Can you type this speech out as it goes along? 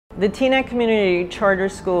The Teaneck Community Charter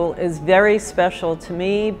School is very special to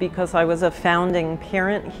me because I was a founding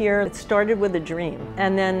parent here. It started with a dream,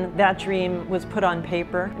 and then that dream was put on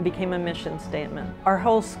paper and became a mission statement. Our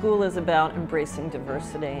whole school is about embracing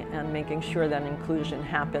diversity and making sure that inclusion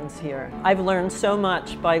happens here. I've learned so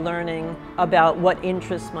much by learning about what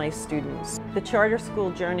interests my students. The charter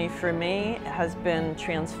school journey for me has been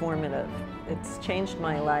transformative. It's changed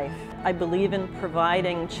my life. I believe in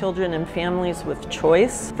providing children and families with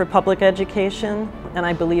choice for public education, and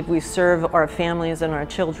I believe we serve our families and our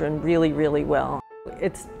children really, really well.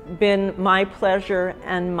 It's been my pleasure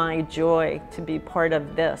and my joy to be part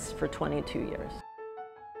of this for 22 years.